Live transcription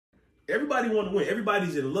Everybody want to win.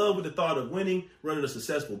 Everybody's in love with the thought of winning, running a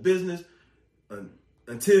successful business,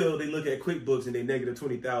 until they look at QuickBooks and they negative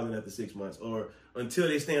 20,000 after 6 months, or until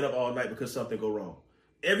they stand up all night because something go wrong.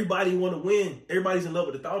 Everybody want to win. Everybody's in love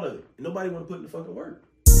with the thought of it. And nobody want to put in the fucking work.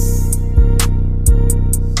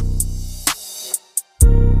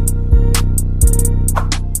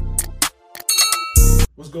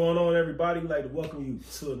 What's going on, everybody? We'd like to welcome you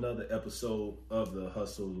to another episode of the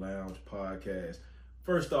Hustle Lounge podcast.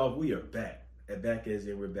 First off, we are back. Back as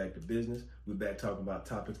in we're back to business. We're back talking about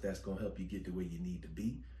topics that's going to help you get to where you need to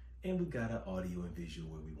be. And we got our audio and visual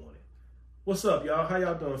where we want it. What's up, y'all? How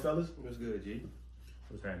y'all doing, fellas? What's good, G?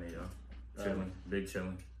 What's happening, y'all? Chilling. Big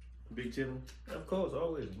chilling. Big chilling? Of course,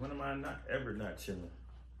 always. When am I not ever not chilling?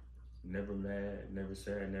 Never mad, never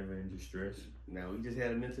sad, never in distress. Now, we just had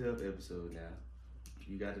a mental health episode now.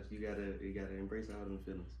 You gotta embrace all them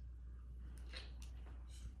feelings.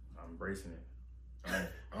 I'm embracing it.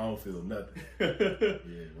 I don't feel nothing. Yeah,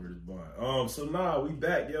 we're just blind. So we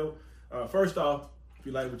back, yo. First off, if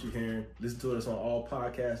you like what you're hearing, listen to us on all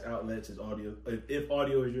podcast outlets. It's audio. If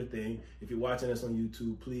audio is your thing, if you're watching us on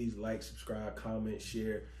YouTube, please like, subscribe, comment,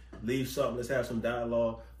 share, leave something. Let's have some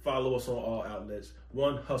dialogue. Follow us on all outlets.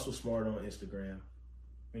 One Hustle Smart on Instagram.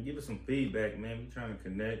 And give us some feedback, man. We're trying to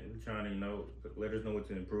connect. We're trying to, let us know what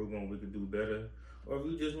to improve on. We could do better. Or if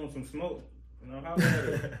we just want some smoke, how about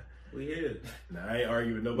it? We here. Nah, I ain't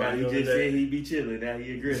arguing with nobody. Now he just said he be chilling. Now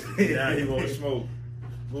he aggressive. Now he want to smoke.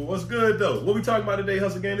 Well, what's good though? What we talking about today,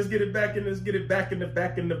 Hustle Gang? Let's get it back in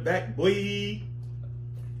the back, boy.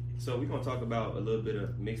 So we're gonna talk about a little bit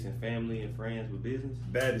of mixing family and friends with business.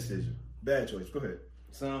 Bad decision. Bad choice. Go ahead.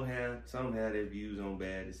 Some have their views on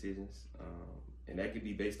bad decisions, and that could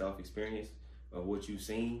be based off experience of what you've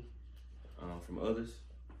seen from others.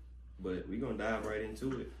 But we're gonna dive right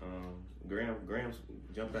into it. Graham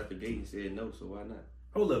jumped out the gate and said no, so why not?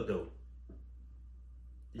 Hold up, though.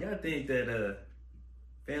 Y'all think that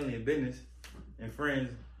family and business and friends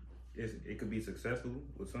it could be successful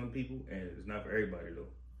with some people, and it's not for everybody though.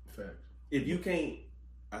 Facts.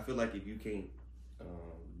 I feel like if you can't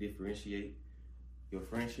differentiate your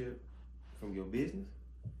friendship from your business,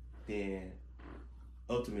 then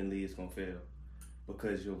ultimately it's gonna fail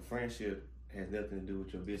because your friendship has nothing to do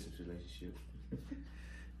with your business relationship.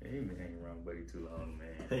 Hey, man, hanging around buddy too long, man.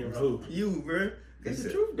 Hanging around You, bro. That's the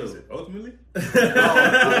truth, though. Ultimately?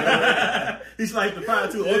 He's like the pie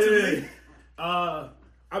too. Ultimately,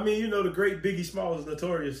 the great Biggie Smalls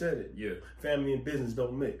notorious said it. Yeah. Family and business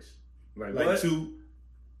don't mix. Like two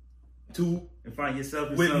and find yourself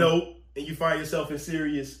in with no, and you find yourself in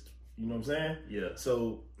serious. You know what I'm saying? Yeah.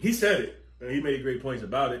 So he said it, and he made great points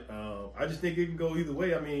about it. I just think it can go either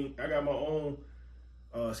way. I mean, I got my own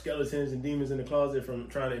skeletons and demons in the closet from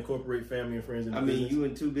trying to incorporate family and friends in the business. You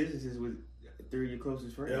in two businesses with three of your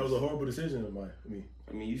closest friends. Yeah, that was a horrible decision of mine.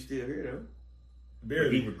 You still here though.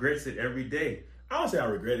 Barely. He regrets it every day. I don't say I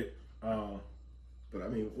regret it. But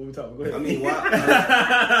what we talking? Go ahead. Why?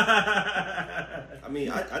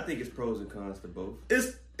 I think it's pros and cons to both.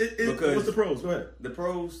 Because what's the pros? Go ahead. The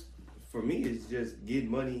pros for me is just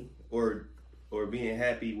getting money or being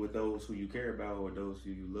happy with those who you care about or those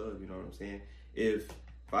who you love. You know what I'm saying? If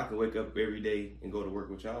I can wake up every day and go to work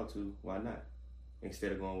with y'all too, why not?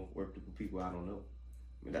 Instead of going to work with people I don't know.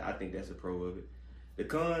 I think that's a pro of it. The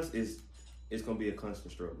cons is it's going to be a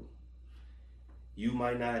constant struggle. You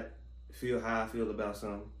might not feel how I feel about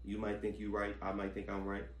something. You might think you're right. I might think I'm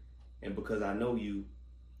right. And because I know you,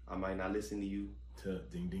 I might not listen to you.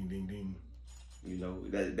 Ding, ding, ding, ding.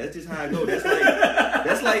 That's just how I go.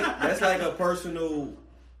 That's like a personal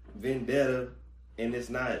vendetta, and it's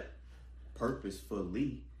not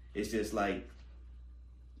purposefully. It's just like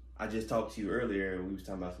I just talked to you earlier, and we was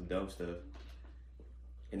talking about some dumb stuff,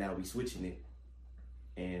 and now we switching it,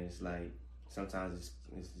 and it's like sometimes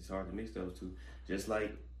it's hard to mix those two. Just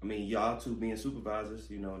like y'all two being supervisors,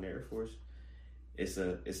 in the Air Force, it's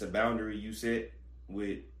a boundary you set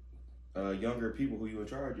with younger people who you in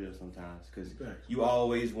charge of sometimes, because you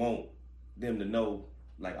always want them to know,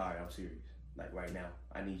 like, all right, I'm serious. Like right now,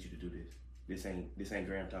 I need you to do this. This ain't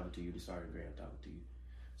Graham talking to you. This Sergeant Graham talking to you.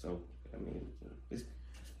 So it's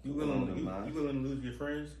you willing to lose your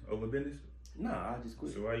friends over business? Nah, I just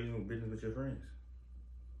quit. So why are you doing business with your friends?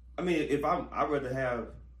 If I'd rather have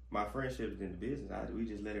my friendships than the business. We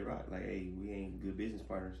just let it rock. Like, hey, we ain't good business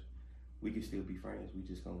partners. We can still be friends. We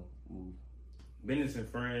just gonna move. Business and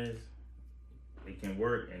friends, it can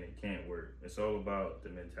work and it can't work. It's all about the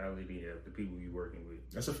mentality of the people you're working with.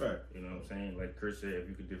 That's a fact. You know what I'm saying? Like Chris said, if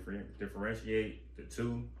you could differentiate the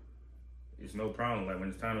two, it's no problem. Like when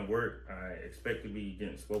it's time to work, I expect to be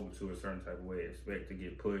getting spoken to a certain type of way. Expect to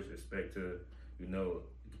get pushed. Expect to,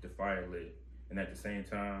 the fire lit. And at the same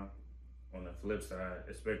time, on the flip side,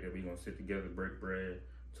 expect that we gonna sit together, break bread,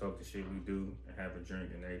 talk the shit we do, and have a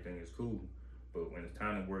drink, and everything is cool. But when it's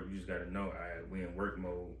time to work, you just gotta know, all right, we in work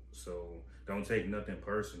mode, so don't take nothing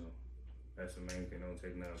personal. That's the main thing. Don't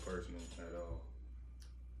take nothing personal at all.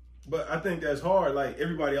 But I think that's hard. Like,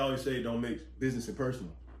 everybody always say don't mix business and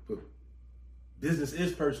personal. But business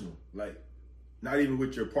is personal. Like, not even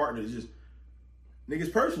with your partner. It's just, nigga, it's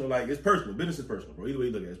personal. Like, it's personal. Business is personal, bro. Either way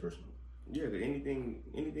you look at it, it's personal. Yeah, but anything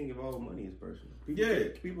involving money is personal.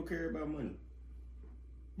 People care about money.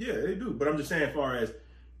 Yeah, they do. But I'm just saying, as far as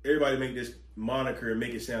everybody make this moniker and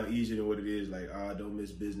make it sound easier than what it is, like, don't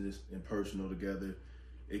mix business and personal together.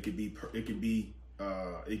 It could be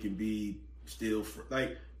still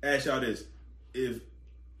like, ask y'all this: if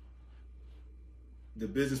the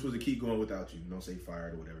business was to keep going without you, don't say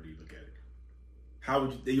fired or whatever you look at it, how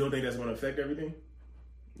would you don't think that's going to affect everything?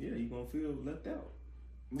 Yeah, you're going to feel left out.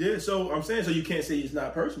 Yeah, so I'm saying, so you can't say it's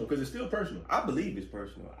not personal because it's still personal. I believe it's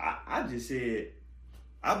personal. I just said,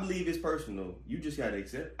 I believe it's personal. You just got to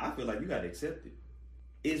accept. I feel like you got to accept it.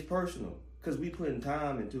 It's personal because we putting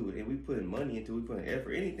time into it and we putting money into it. We putting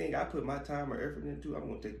effort. Anything I put my time or effort into, I'm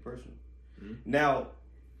going to take it personal. Mm-hmm. Now,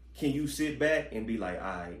 can you sit back and be like,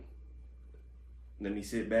 all right, let me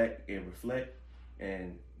sit back and reflect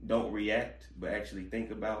and don't react, but actually think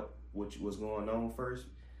about what's going on first?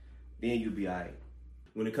 Then you'll be all right.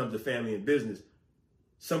 When it comes to family and business,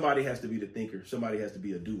 somebody has to be the thinker. Somebody has to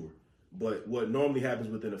be a doer. But what normally happens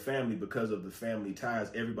within a family, because of the family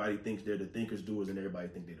ties, everybody thinks they're the thinkers, doers, and everybody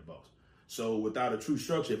thinks they're the boss. So without a true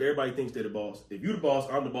structure, if everybody thinks they're the boss, if you're the boss,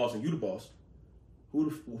 I'm the boss, and you the boss,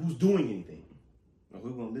 who's doing anything? Well,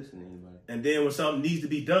 who's going to listen to anybody? And then when something needs to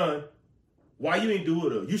be done, why you ain't do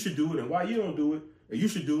it, or you should do it, and why you don't do it, or you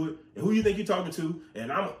should do it, and who you think you're talking to,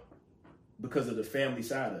 and because of the family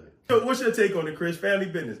side of it. So what's your take on it, Chris? Family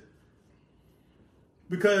business.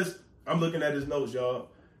 Because I'm looking at his notes, y'all.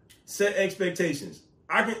 Set expectations.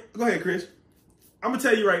 Go ahead, Chris. I'm going to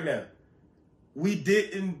tell you right now. We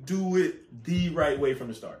didn't do it the right way from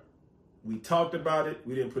the start. We talked about it.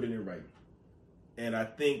 We didn't put it in writing. And I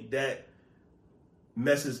think that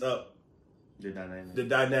messes up the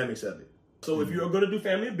dynamics of it. So if you're going to do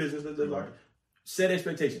family and business, set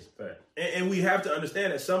expectations. Right. And we have to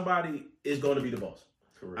understand that somebody is going to be the boss.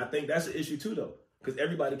 Correct. I think that's an issue too, though, because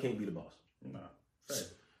everybody can't be the boss. No. Right.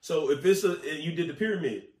 So if you did the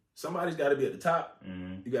pyramid, somebody's got to be at the top.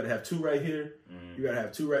 Mm-hmm. You got to have two right here. Mm-hmm. You got to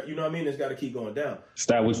have two right. You know what I mean? It's got to keep going down.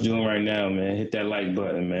 Stop what you're doing right now, man. Hit that like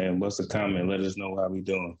button, man. What's the comment? Let us know how we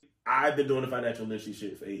doing. I've been doing the financial literacy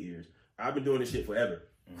shit for 8 years. I've been doing this shit forever.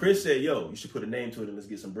 Mm-hmm. Chris said, yo, you should put a name to it and let's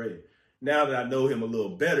get some bread. Now that I know him a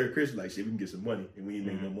little better, Chris is like, shit, we can get some money. And we ain't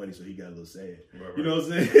make no money, so he got a little sad. Right. You know what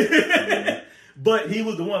I'm saying? Mm-hmm. But he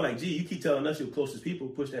was the one like, gee, you keep telling us your closest people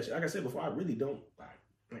push that shit. Like I said before, I really don't.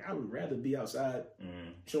 I would rather be outside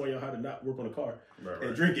showing y'all how to not work on a car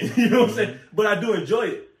and drinking. You know what I'm saying? But I do enjoy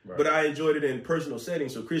it. Right. But I enjoyed it in personal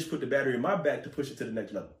settings. So Chris put the battery in my back to push it to the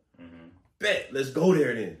next level. Mm-hmm. Bet, let's go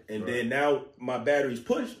there then. And then now my battery's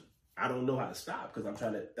pushed. I don't know how to stop because I'm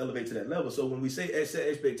trying to elevate to that level. So when we say set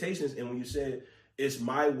expectations, and when you said it's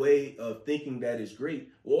my way of thinking that is great,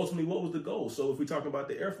 well, ultimately, what was the goal? So if we're talking about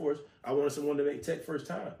the Air Force, I wanted someone to make tech first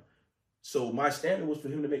time. So my standard was for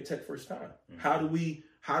him to make tech first time. Mm-hmm.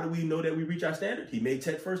 How do we know that we reach our standard? He made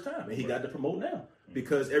tech first time, and he got to promote now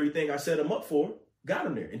because everything I set him up for got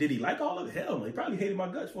him there. And did he like all of it? Hell no. He probably hated my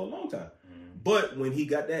guts for a long time. Mm-hmm. But when he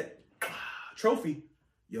got that trophy,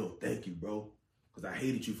 yo, thank you, bro. Because I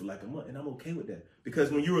hated you for like a month, and I'm okay with that.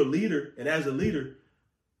 Because when you're a leader, and as a leader,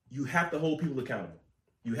 you have to hold people accountable.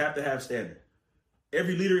 You have to have standard.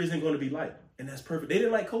 Every leader isn't going to be liked, and that's perfect. They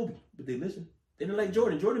didn't like Kobe, but they listened. They didn't like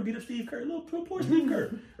Jordan. Jordan beat up Steve Kerr, little poor Steve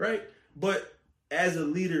Kerr, right? But as a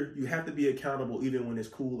leader, you have to be accountable even when it's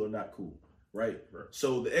cool or not cool, right?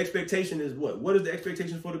 So the expectation is what? What is the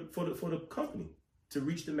expectation for the company to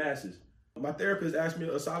reach the masses? My therapist asked me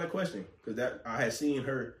a solid question because that I had seen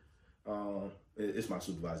her. It's my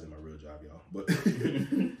supervisor in my real job, y'all. But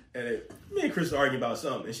me and Chris were arguing about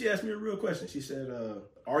something, and she asked me a real question. She said,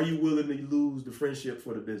 "Are you willing to lose the friendship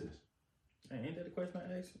for the business?" Hey, ain't that the question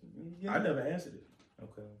I asked you? I never answered it.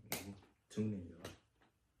 Okay, tune in, y'all.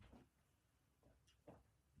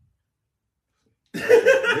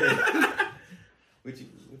 What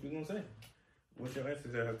you gonna say? What's your answer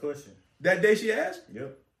to her question? That day she asked?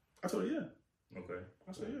 Yep. I told her yeah. Okay.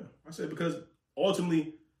 I said yeah. I said because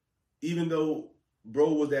ultimately, even though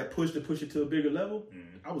bro was that push to push it to a bigger level,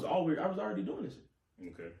 I was already doing this.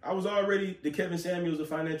 Okay. I was already the Kevin Samuels of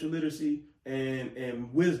financial literacy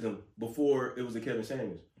and wisdom before it was the Kevin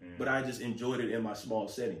Samuels. But I just enjoyed it in my small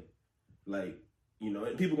setting. Like, you know,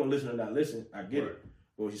 and people gonna listen or not listen. I get Right. it.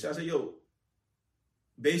 But when she said, I said, yo,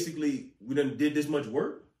 basically, we done did this much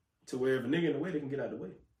work to where if a nigga in the way, they can get out of the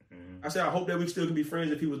way. I said, I hope that we still can be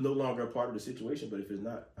friends if he was no longer a part of the situation. But if it's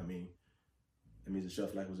not, I mean, it means the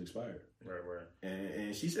shelf life was expired. Right.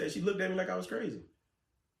 And she said, she looked at me like I was crazy.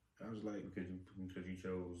 I was like, Because you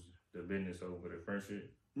chose the business over the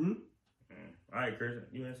friendship. hmm? All right, Chris,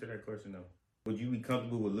 you answer that question though. Would you be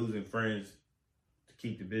comfortable with losing friends to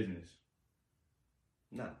keep the business?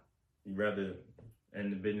 Nah. You rather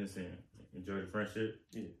end the business and enjoy the friendship?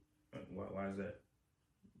 Yeah. Why is that?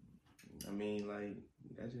 I mean, like,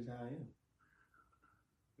 that's just how I am.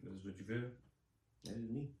 This is what you feel? That is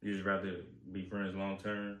me. You just rather be friends long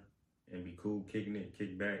term and be cool, kicking it,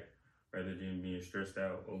 kick back, rather than being stressed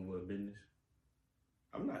out over a business?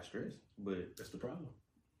 I'm not stressed, but That's the problem.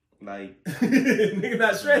 like, Nigga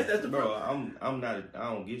not stressed, that's the bro, problem. I'm not.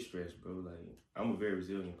 I don't get stressed, bro. Like, I'm a very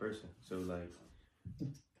resilient person. So like,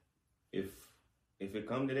 if it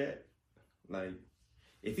come to that, like,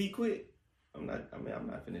 if he quit, I'm not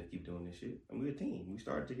finna keep doing this shit. I'm with a team. We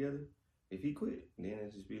started together. If he quit, then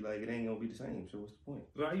it's just be like, it ain't gonna be the same. So what's the point?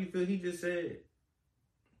 So how you feel he just said?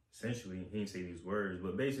 Essentially, he didn't say these words,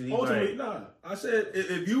 but basically, he's Ultimately, like, nah. I said,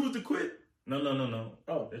 if you was to quit, no.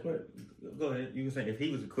 oh, quit. Go ahead. You can say if he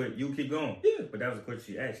was to quit, you keep going. Yeah. But that was the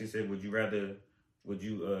question she asked. She said, would you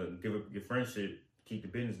give up your friendship, keep the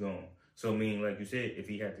business going? So, meaning, like you said, if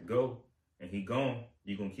he had to go and he gone,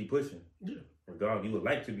 you gonna keep pushing. Yeah. Regardless, you would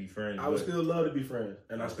like to be friends. I would still love to be friends,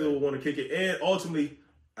 and I still would want to kick it. And ultimately,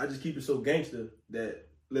 I just keep it so gangster that,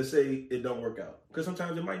 let's say it don't work out. Because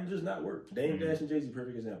sometimes it might just not work. Dame Dash and Jay-Z,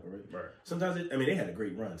 perfect example, right? Right. Sometimes, they had a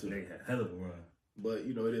great run, too. They had a hell of a run. But,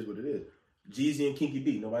 you know, it is what it is. Jeezy and Kinky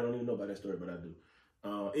B. Nobody don't even know about that story, but I do.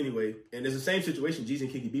 Anyway, and it's the same situation. Jeezy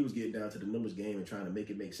and Kinky B was getting down to the numbers game and trying to make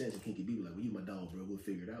it make sense. And Kinky B was like, well, you my dog, bro. We'll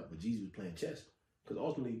figure it out. But Jeezy was playing chess. Because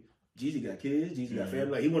ultimately, Jeezy got kids. Jeezy got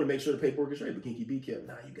family. Like, he wanted to make sure the paperwork is straight. But Kinky B kept,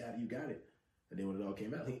 nah, you got it. And then when it all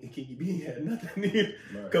came out, Kinky B had nothing.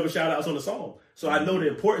 A couple shout outs on the song. So I know the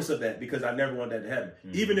importance of that because I never want that to happen.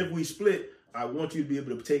 Even if we split, I want you to be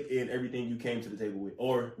able to take in everything you came to the table with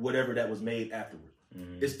or whatever that was made afterwards.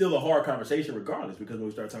 It's still a hard conversation regardless because when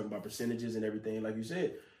we start talking about percentages and everything, like you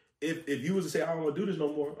said, if you was to say, I don't want to do this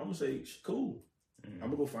no more, I'm going to say, cool. I'm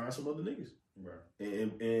going to go find some other niggas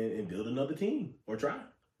and build another team or try.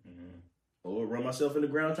 Or run myself in the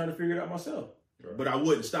ground trying to figure it out myself. Right. But I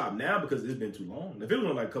wouldn't stop now because it's been too long. If it was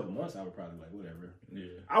only like a couple months, I would probably be like, whatever.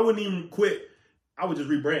 Yeah. I wouldn't even quit. I would just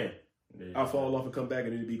rebrand. Yeah. I'll fall off and come back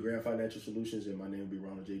and it'd be Graham Financial Solutions and my name would be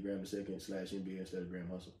Ronald J. Graham II /NBA instead of Graham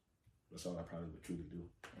Hustle. That's all I probably would truly do.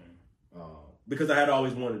 Because I had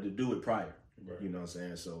always wanted to do it prior. Right. You know what I'm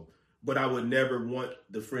saying? So, but I would never want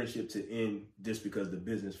the friendship to end just because the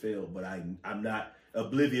business failed. But I'm not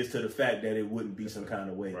oblivious to the fact that it wouldn't be some kind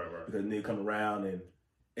of way. Right. Because they come around and,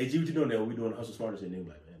 hey, G, what you doing there? We doing Hustle Smarter? And they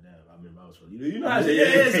like, man, damn, I remember I was funny. You know how I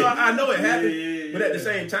say, so I know it happened. But at the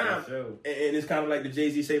same time, and it's kind of like the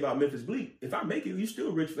Jay-Z say about Memphis Bleak. If I make it, you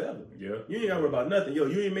still rich forever. Yeah. You ain't got to worry about nothing. Yo,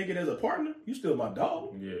 you ain't make it as a partner, you still my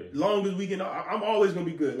dog. Yeah. Long as we can, I'm always going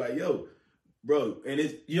to be good. Like, yo, bro. And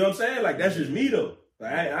it's, you know what I'm saying? Like, that's just me, though.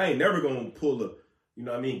 Like, I ain't never going to pull a, you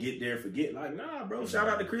know what I mean, get there, forget. Like, nah, bro, shout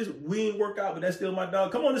out to Chris. We ain't work out, but that's still my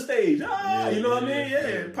dog. Come on the stage. You know what I mean?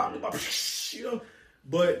 Yeah. Pop, you know.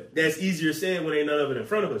 But that's easier said when ain't none of it in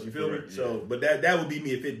front of us. You feel me? Yeah. So, but that would be me.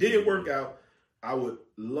 If it didn't work out, I would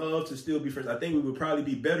love to still be friends. I think we would probably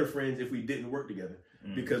be better friends if we didn't work together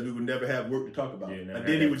because we would never have work to talk about. Yeah, and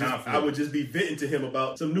then I would just be venting to him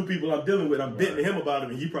about some new people I'm dealing with. I'm venting to him about him,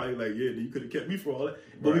 and he probably like, yeah, you could have kept me for all that.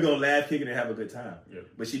 But we're gonna laugh, kick it, and have a good time. Yeah.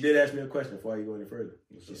 But she did ask me a question before I go any further.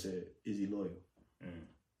 She said, "Is he loyal?"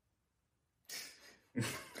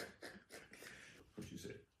 What you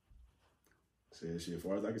said? Said, shit, as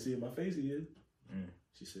far as I can see in my face, he is.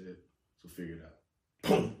 She said, so figure it out.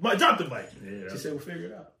 Boom! I dropped the mic. Yeah, she said, well, figure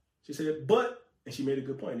it out. She said, but, and she made a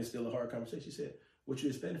good point, it's still a hard conversation. She said, what you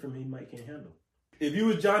expecting from him, Mike can't handle. If you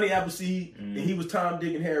was Johnny Appleseed and he was Tom,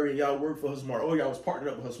 Dick, and Harry and y'all worked for Hustle Smart, or y'all was partnered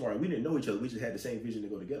up with Hustle Smart, we didn't know each other, we just had the same vision to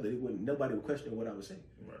go together. Nobody would question what I was saying.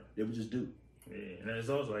 Right. They would just do. Yeah, and it's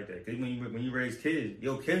also like that. Because when you raise kids,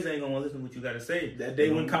 your kids ain't going to listen to what you got to say. That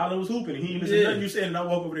day when Colin was hooping and he didn't listen to nothing you said, and I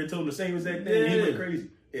walk over there and told him the same exact thing, and he went crazy.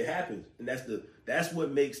 It happens. And that's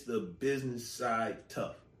what makes the business side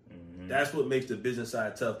tough. That's what makes the business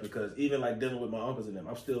side tough because even like dealing with my uncles and them,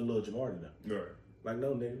 I'm still a little Jamar to them. Right. Like,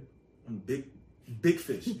 no, nigga. I'm big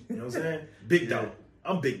fish. You know what I'm saying? Big dog.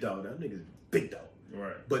 I'm big dog. That nigga's big dog.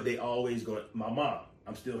 Right. But they always go, my mom,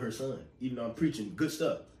 I'm still her son. Even though I'm preaching good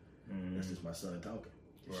stuff. That's just my son talking.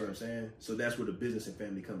 You see what I'm saying? So that's where the business and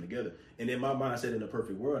family come together. And in my mindset, in a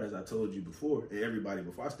perfect world, as I told you before, and everybody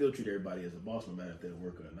before, I still treat everybody as a boss, no matter if they're a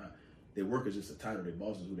worker or not. Their work is just a title. Their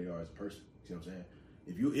boss is who they are as a person. You see what I'm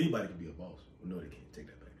saying? Anybody can be a boss. Well, no, they can't. Take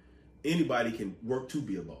that back. Anybody can work to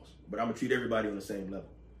be a boss, but I'm gonna treat everybody on the same level.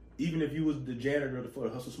 Even if you was the janitor for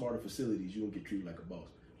the Hustle Smarter facilities, you won't get treated like a boss.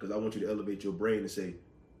 Because I want you to elevate your brain and say,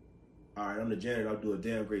 all right, I'm the janitor, I'll do a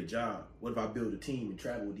damn great job. What if I build a team and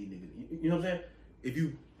travel with these niggas? You know what I'm saying? If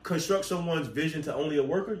you construct someone's vision to only a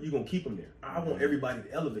worker, you're going to keep them there. I want everybody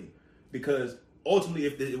to elevate. Because ultimately,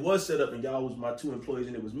 if it was set up and y'all was my 2 employees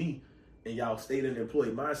and it was me, and y'all stayed in the employee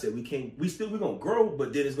mindset, we're going to grow,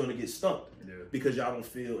 but then it's going to get stumped. Yeah. Because y'all don't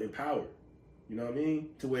feel empowered. You know what I mean?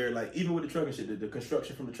 To where, like, even with the trucking shit, the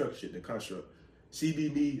construction from the trucking shit, the construct,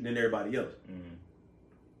 CBB, and then everybody else. Mm-hmm.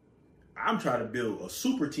 I'm trying to build a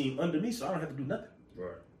super team under me so I don't have to do nothing.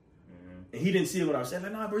 Right. Mm-hmm. And he didn't see it when I was saying,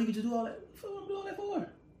 like, nah, bro, you can just do all that. What am I doing all that for?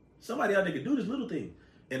 Somebody out there can do this little thing.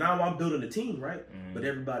 And now I'm building a team, right? Mm-hmm. But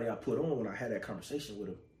everybody I put on, when I had that conversation with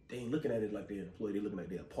them, they ain't looking at it like they're an employee. They're looking like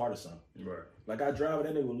they're a part of something. Right. Like I drive,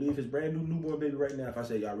 that nigga will leave his brand new newborn baby right now if I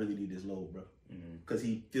say, y'all really need this load, bro. Because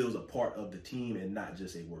he feels a part of the team and not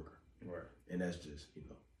just a worker. Right. And that's just, you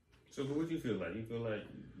know. So what do you feel like? You feel like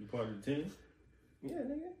you're part of the team? Yeah,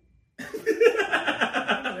 nigga.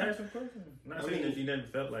 Ask some questions. Not saying that you never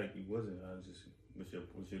felt like you wasn't. I just what's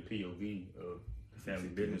your POV of the family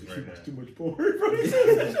business right now? Too much porn, bro. He said,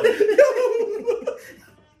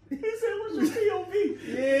 "What's your POV?"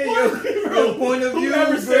 Yeah, your point of view.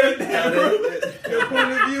 Whoever said that, bro. Your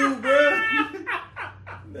point of view, bro.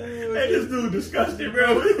 Hey, this dude disgusting,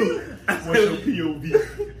 bro. What's your POV?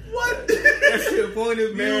 What? That's your point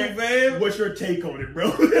of view, man. What's your take on it, bro?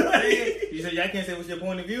 You said y'all can't say what's your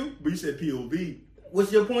point of view? But you said POV.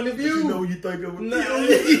 What's your point of view? But you know what you think of a no.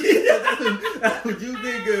 POV. That's what you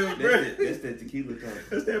think of, bro. That's that tequila talk.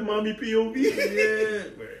 That's that mommy POV.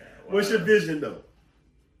 Yeah. What's your vision, though?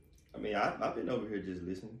 I mean, I've been over here just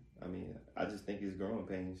listening. I mean, I just think it's growing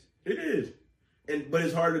pains. It is. But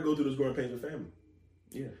it's hard to go through those growing pains with family.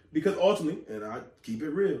 Yeah. Because ultimately, and I keep it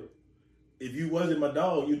real, if you wasn't my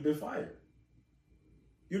dog, you'd been fired.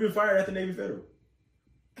 You'd been fired at the Navy Federal.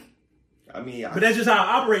 I mean, but that's just how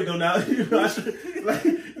I operate, though. Now, you know,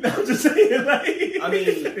 I'm just saying, like. I mean,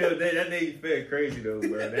 that Navy Fed crazy though,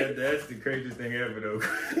 bro. That's the craziest thing ever, though.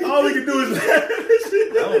 All we can do is laugh at this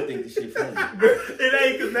shit. I don't think this shit funny. It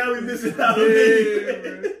ain't, because now we missing out on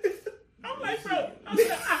it. I'm like, bro.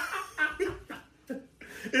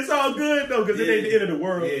 It's all good though, because it ain't the end of the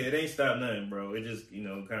world. Yeah, it ain't stop nothing, bro. It just,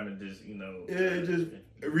 kind of just, Yeah, it just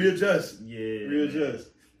readjust. Yeah.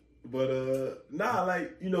 Readjust. But,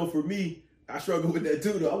 like, for me, I struggle with that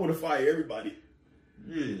too, though. I want to fire everybody.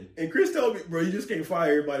 Yeah. And Chris told me, bro, you just can't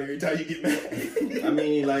fire everybody every time you get mad. I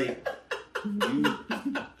mean, like, I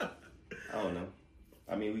don't know.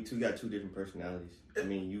 I mean, we got 2 different personalities. I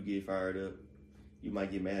mean, you get fired up, you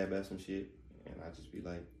might get mad about some shit, and I just be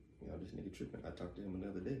like, this nigga tripping. I talked to him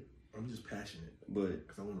another day. I'm just passionate. But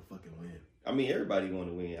because I want to fucking win. I mean, everybody want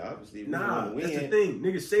to win. Obviously, nah, that's the thing.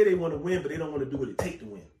 Niggas say they want to win, but they don't want to do what it takes to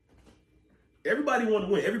win. Everybody want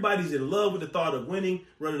to win. Everybody's in love with the thought of winning,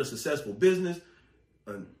 running a successful business,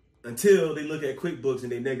 until they look at QuickBooks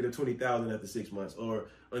and they negative 20,000 after 6 months, or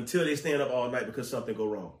until they stand up all night because something go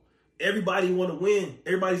wrong. Everybody want to win.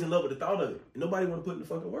 Everybody's in love with the thought of it. And nobody want to put in the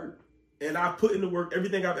fucking work. And I put in the work.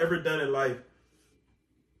 Everything I've ever done in life,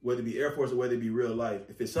 whether it be Air Force or whether it be real life,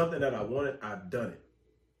 if it's something that I wanted, I've done it.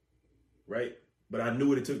 Right? But I knew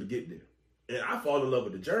what it took to get there. And I fall in love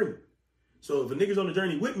with the journey. So if a nigga's on the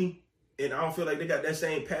journey with me, and I don't feel like they got that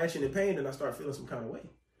same passion and pain, then I start feeling some kind of way.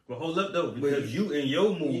 But hold up, though, because you in your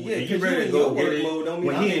mode, yeah, and you ready to go get it. Mode,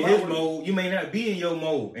 when he in his mode, you may not be in your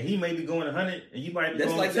mode, and he may be going 100, and you might be That's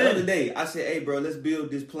going like 10. the other day. I said, hey, bro, let's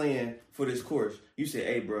build this plan for this course. You said,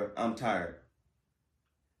 hey, bro, I'm tired.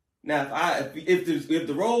 Now, if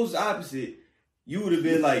the roles opposite, you would have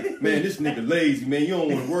been like, man, this nigga lazy, man. You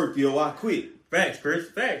don't want to work, yo. I quit. Facts, Chris.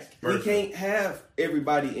 Facts. We can't have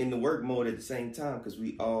everybody in the work mode at the same time because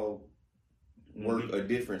we all work a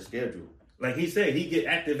different schedule. Like he said, he get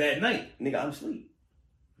active at night. Nigga, I'm asleep.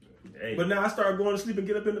 Hey. But now I start going to sleep and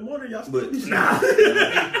get up in the morning. Y'all but nah.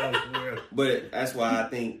 But that's why I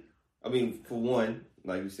think, I mean, for one,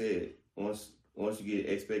 like you said, once you get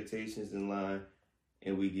expectations in line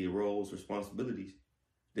and we get roles, responsibilities,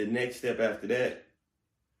 the next step after that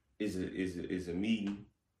is a meeting,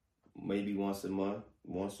 maybe once a month,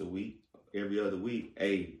 once a week, every other week.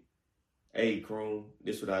 Hey, Kroon,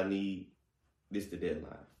 this what I need. This the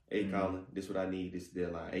deadline. Hey, Colin, this what I need. This the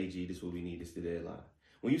deadline. AG, this what we need. This the deadline.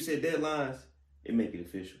 When you said deadlines, it make it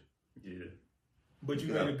official. Yeah. But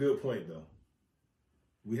you made a good point, though.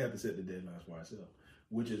 We have to set the deadlines for ourselves.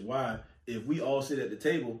 Which is why if we all sit at the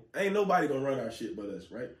table, ain't nobody gonna run our shit but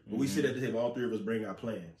us, right? But we sit at the table, all three of us bring our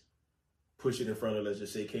plans. Push it in front of, let's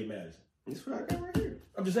just say, K. Madison. That's what I got right here.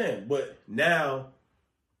 I'm just saying, but now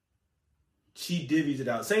she divvies it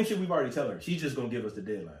out. Same shit we've already told her. She's just gonna give us the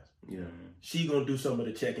deadlines. Yeah. She gonna do some of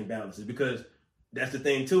the check and balances because that's the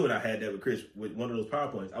thing too. And I had that with Chris with one of those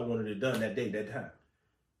PowerPoints. I wanted it done that day, that time.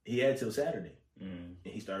 He had till Saturday, and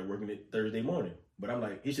he started working it Thursday morning. But I'm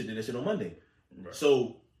like, he should do that shit on Monday. Right.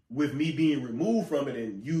 So with me being removed from it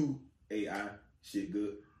and you AI shit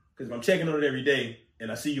good, because if I'm checking on it every day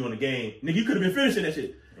and I see you on the game, nigga, you could have been finishing that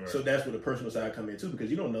shit. Right. So that's where the personal side come in too, because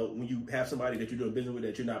you don't know when you have somebody that you're doing business with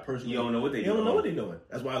that you're not personally. You don't know what they. You don't know what they're doing.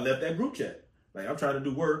 That's why I left that group chat. Like I'm trying to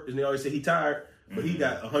do work, and they always say he tired, but he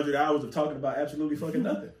got 100 hours of talking about absolutely fucking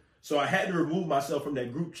nothing. So I had to remove myself from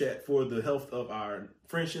that group chat for the health of our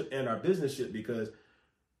friendship and our business shit because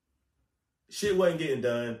shit wasn't getting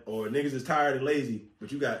done, or niggas is tired and lazy,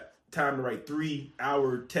 but you got time to write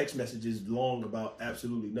 3-hour text messages long about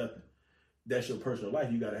absolutely nothing. That's your personal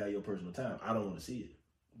life. You got to have your personal time. I don't want to see it,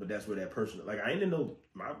 but that's where that personal, like I ain't know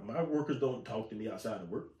my workers don't talk to me outside of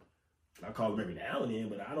work. I call them every now and then,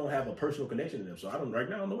 but I don't have a personal connection to them. So I don't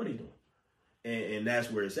know what he's doing. And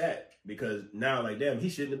that's where it's at because now like, damn, he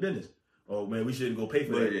shouldn't have business. Oh man, we shouldn't go pay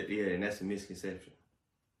for that. Yeah, and that's a misconception.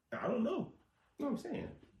 I don't know. You know what I'm saying?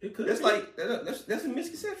 It could. That's be. Like that's a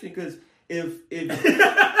misconception because if you know what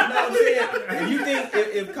I'm saying, if you think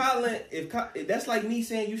if Colin that's like me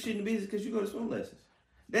saying you shouldn't be business because you go to swim lessons.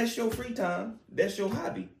 That's your free time. That's your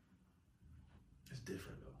hobby. It's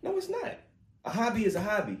different though. No, it's not. A hobby is a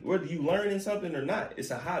hobby. Whether you learning something or not,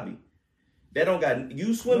 it's a hobby. That don't got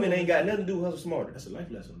you swimming ain't got nothing to do with Hustle Smarter. That's a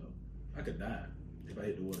life lesson though. I could die if I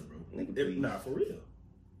hit the water, bro. Nigga, nah, for real.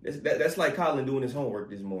 That's like Colin doing his homework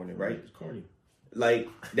this morning, right? It's corny. Like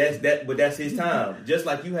but that's his time. Just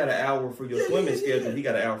like you had an hour for your swimming schedule, he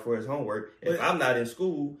got an hour for his homework. If I'm not in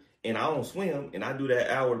school and I don't swim and I do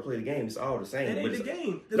that hour to play the game, it's all the same. It ain't the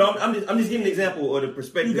game. No, I'm just giving an example of the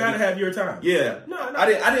perspective. You gotta have your time. Yeah. No. I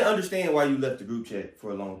didn't understand why you left the group chat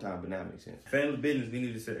for a long time, but now it makes sense. Family business, we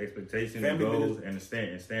need to set expectations, and goals, and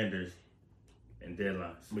standards, and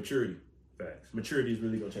deadlines. Maturity. Facts. Maturity is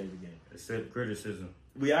really gonna change the game. Accept criticism.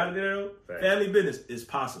 We out of there though. Facts. Family business is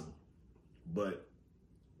possible, but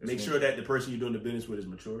make sure that the person you're doing the business with is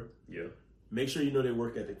mature. Yeah. Make sure you know their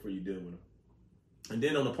work ethic before you deal with them. And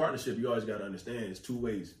then on the partnership, you always got to understand it's two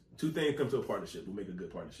ways. Two things come to a partnership will make a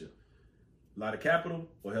good partnership. A lot of capital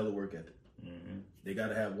or hella work ethic. Mm-hmm. They got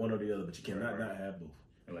to have one or the other, but you cannot not have both.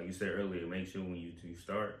 And like you said earlier, make sure when you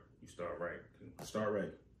start right. Start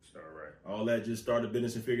right. Start right. All that just start a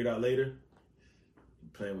business and figure it out later.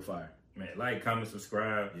 You're playing with fire. Man, like, comment,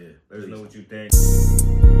 subscribe. Yeah. Let us know what you think.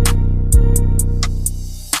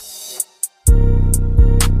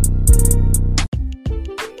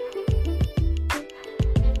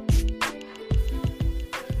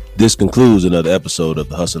 This concludes another episode of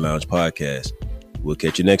the Hustle Lounge podcast. We'll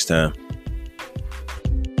catch you next time.